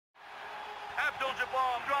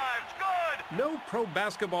Abdul-Jabbar drives, good! No pro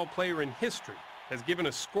basketball player in history has given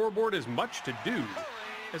a scoreboard as much to do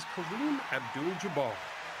as Kareem Abdul-Jabbar.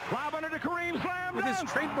 Lob under to Kareem, slam! With his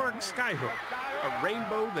trademark skyhook, a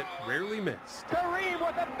rainbow that rarely missed. Kareem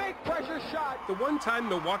with a big pressure shot! The one-time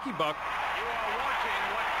Milwaukee Buck You are watching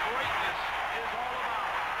what greatness is all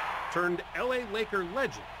about. turned LA Laker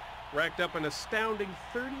legend racked up an astounding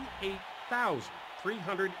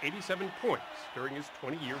 38,387 points during his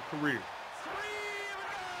 20-year career.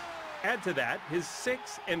 Add to that his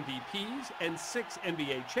 6 MVPs and 6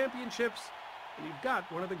 NBA championships, and you've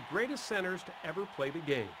got one of the greatest centers to ever play the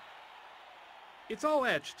game. It's all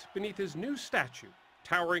etched beneath his new statue,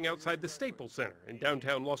 towering outside the Staples Center in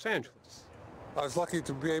downtown Los Angeles. I was lucky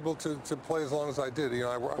to be able to play as long as I did. You know,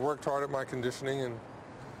 I worked hard at my conditioning, and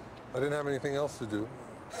I didn't have anything else to do.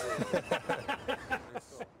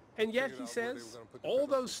 And yet, he says, all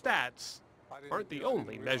those stats aren't the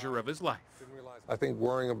only measure of his life. I think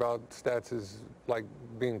worrying about stats is like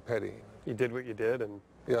being petty. You did what you did, and...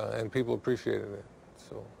 Yeah, and people appreciated it.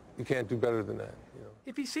 So you can't do better than that, you know.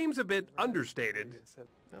 If he seems a bit understated,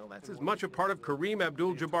 well, that's as much a part of Kareem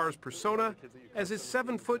Abdul-Jabbar's persona as his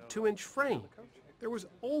 7-foot-2-inch frame. There was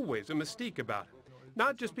always a mystique about him,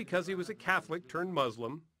 not just because he was a Catholic turned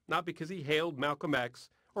Muslim, not because he hailed Malcolm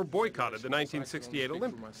X or boycotted the 1968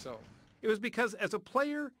 Olympics. It was because as a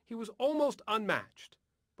player, he was almost unmatched,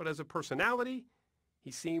 but as a personality,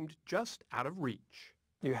 he seemed just out of reach.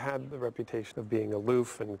 You had the reputation of being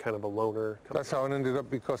aloof and kind of a loner. That's how it ended up,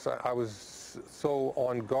 because I was so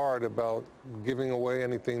on guard about giving away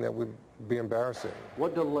anything that would be embarrassing.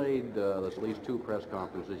 What delayed at least 2 press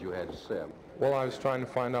conferences you had said? Well, I was trying to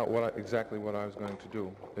find out exactly what I was going to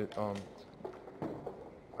do.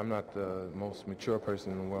 I'm not the most mature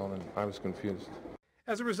person in the world, and I was confused.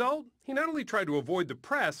 As a result, he not only tried to avoid the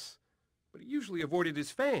press, but he usually avoided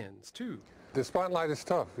his fans, too. The spotlight is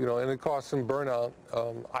tough, you know, and it caused some burnout.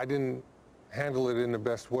 I didn't handle it in the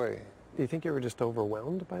best way. Do you think you were just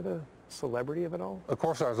overwhelmed by the celebrity of it all? Of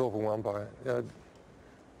course I was overwhelmed by it.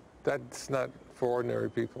 That's not for ordinary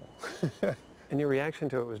people. And your reaction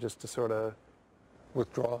to it was just to sort of...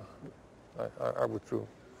 Withdraw. I withdrew.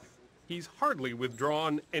 He's hardly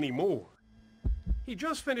withdrawn anymore. He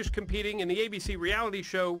just finished competing in the ABC reality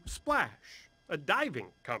show Splash, a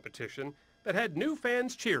diving competition that had new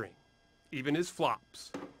fans cheering, even his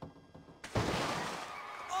flops.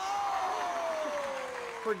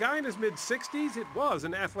 For a guy in his mid-60s, it was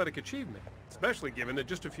an athletic achievement, especially given that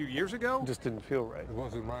just a few years ago, It just didn't feel right. It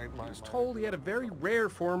wasn't right. he was told he had a very rare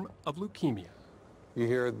form of leukemia. You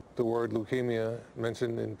hear the word leukemia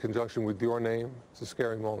mentioned in conjunction with your name, it's a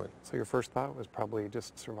scary moment. So your first thought was probably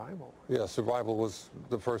just survival. Yeah, survival was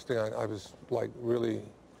the first thing. I was like really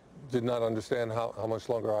did not understand how much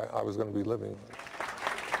longer I was going to be living.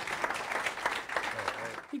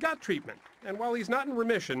 He got treatment, and while he's not in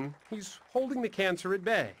remission, he's holding the cancer at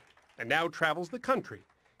bay, and now travels the country,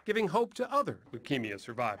 giving hope to other leukemia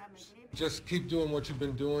survivors. Just keep doing what you've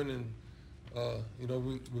been doing, and you know,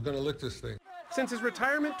 we're going to lick this thing. Since his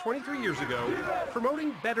retirement 23 years ago,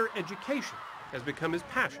 promoting better education has become his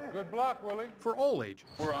passion. Good block, Willie. For all ages.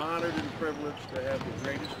 We're honored and privileged to have the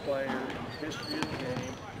greatest player in the history of the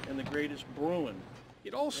game and the greatest Bruin.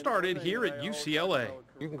 It all started here at UCLA.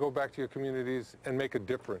 You can go back to your communities and make a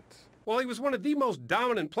difference. While he was one of the most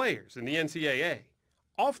dominant players in the NCAA,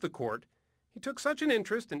 off the court, he took such an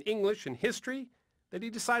interest in English and history that he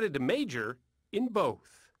decided to major in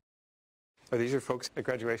both. Are these your folks at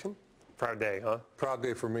graduation? Proud day, huh? Proud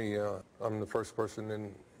day for me, yeah. I'm the first person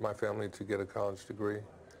in my family to get a college degree.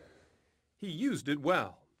 He used it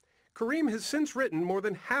well. Kareem has since written more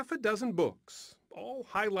than 6 books, all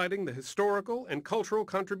highlighting the historical and cultural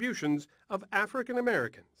contributions of African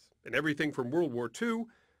Americans in everything from World War II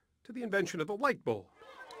to the invention of the light bulb.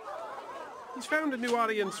 He's found a new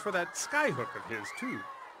audience for that skyhook of his, too.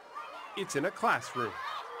 It's in a classroom.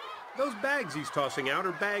 Those bags he's tossing out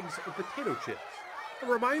are bags of potato chips. A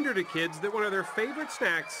reminder to kids that one of their favorite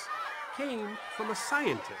snacks came from a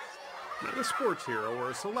scientist, not a sports hero or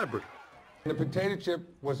a celebrity. The potato chip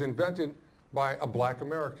was invented by a black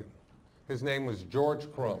American. His name was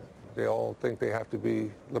George Crumb. They all think they have to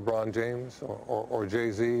be LeBron James or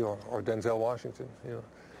Jay-Z or Denzel Washington, you know.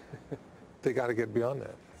 They got to get beyond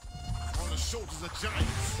that. On the shoulders of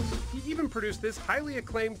giants. He even produced this highly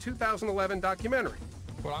acclaimed 2011 documentary.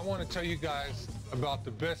 But I want to tell you guys about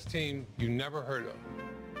the best team you never heard of.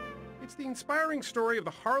 It's the inspiring story of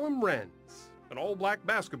the Harlem Wrens, an all-black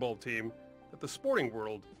basketball team that the sporting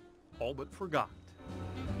world all but forgot.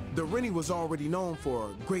 The Rennie was already known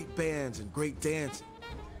for great bands and great dancing.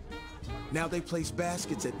 Now they place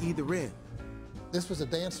baskets at either end. This was a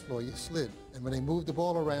dance floor, you slid, and when they moved the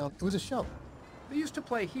ball around, it was a show. They used to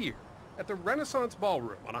play here, at the Renaissance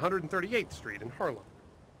Ballroom on 138th Street in Harlem.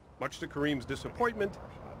 Much to Kareem's disappointment,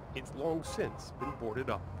 it's long since been boarded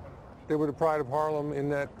up. They were the pride of Harlem in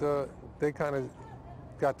that they kind of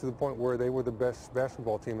got to the point where they were the best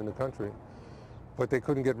basketball team in the country, but they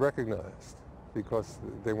couldn't get recognized because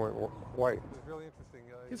they weren't white.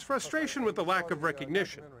 His frustration with the lack of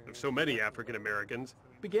recognition of so many African Americans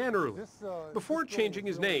began early. Before changing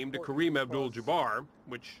his name to Kareem Abdul-Jabbar,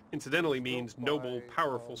 which incidentally means noble,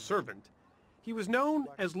 powerful servant, he was known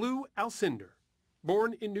as Lou Alcindor,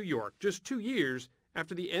 born in New York just 2 years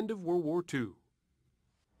after the end of World War II.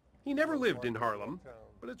 He never lived in Harlem,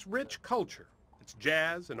 but its rich culture, its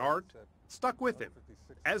jazz and art, stuck with him,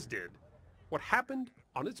 as did what happened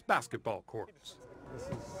on its basketball courts.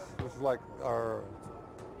 This is like our,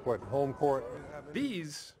 home court?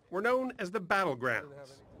 These were known as the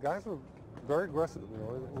battlegrounds. Guys were very aggressive, you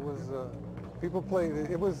know. It was, people played,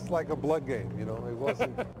 it was like a blood game, you know. It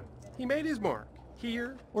wasn't... He made his mark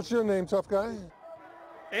here. What's your name, tough guy?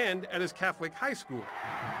 And at his Catholic high school.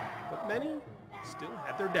 But many still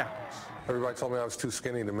had their doubts. Everybody told me I was too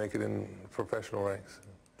skinny to make it in professional ranks.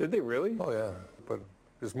 Did they really? Oh, yeah. But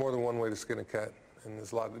there's more than one way to skin a cat, and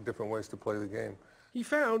there's a lot of different ways to play the game. He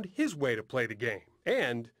found his way to play the game,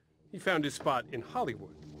 and he found his spot in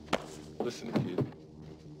Hollywood. Listen, kid,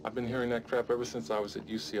 I've been hearing that crap ever since I was at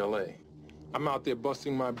UCLA. I'm out there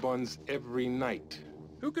busting my buns every night.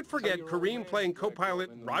 Who could forget Kareem playing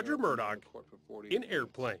co-pilot Roger Murdoch in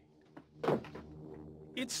Airplane?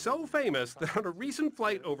 It's so famous that on a recent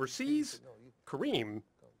flight overseas, Kareem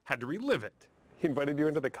had to relive it. He invited you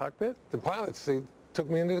into the cockpit? The pilots, they took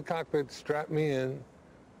me into the cockpit, strapped me in.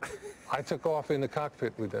 I took off in the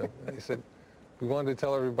cockpit with them. They said, we wanted to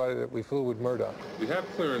tell everybody that we flew with Murdoch. We have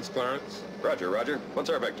clearance, Clarence. Roger, Roger. What's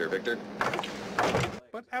our vector, Victor?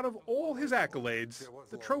 But out of all his accolades,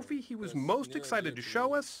 the trophy he was most excited to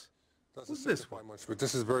show us was this one. But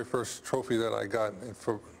this is the very first trophy that I got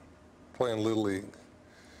for playing Little League.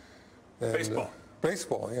 And, Baseball.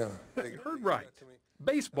 Baseball, yeah. You heard right.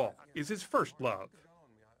 Baseball is his first love,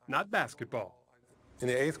 not basketball. In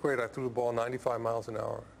the 8th grade, I threw the ball 95 miles an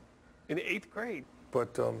hour. In the 8th grade?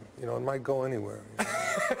 But, you know, it might go anywhere. You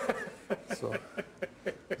know? So,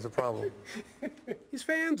 it's a problem. His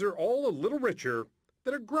fans are all a little richer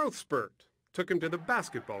that a growth spurt took him to the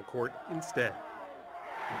basketball court instead.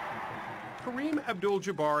 Kareem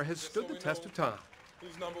Abdul-Jabbar has stood the test of time.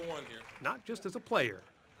 Who's number one here? Not just as a player,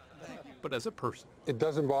 but as a person. It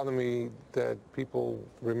doesn't bother me that people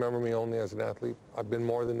remember me only as an athlete. I've been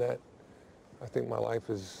more than that. I think my life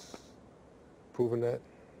has proven that.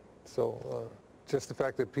 So just the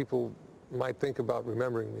fact that people might think about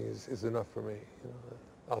remembering me is enough for me. You know,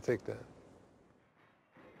 I'll take that.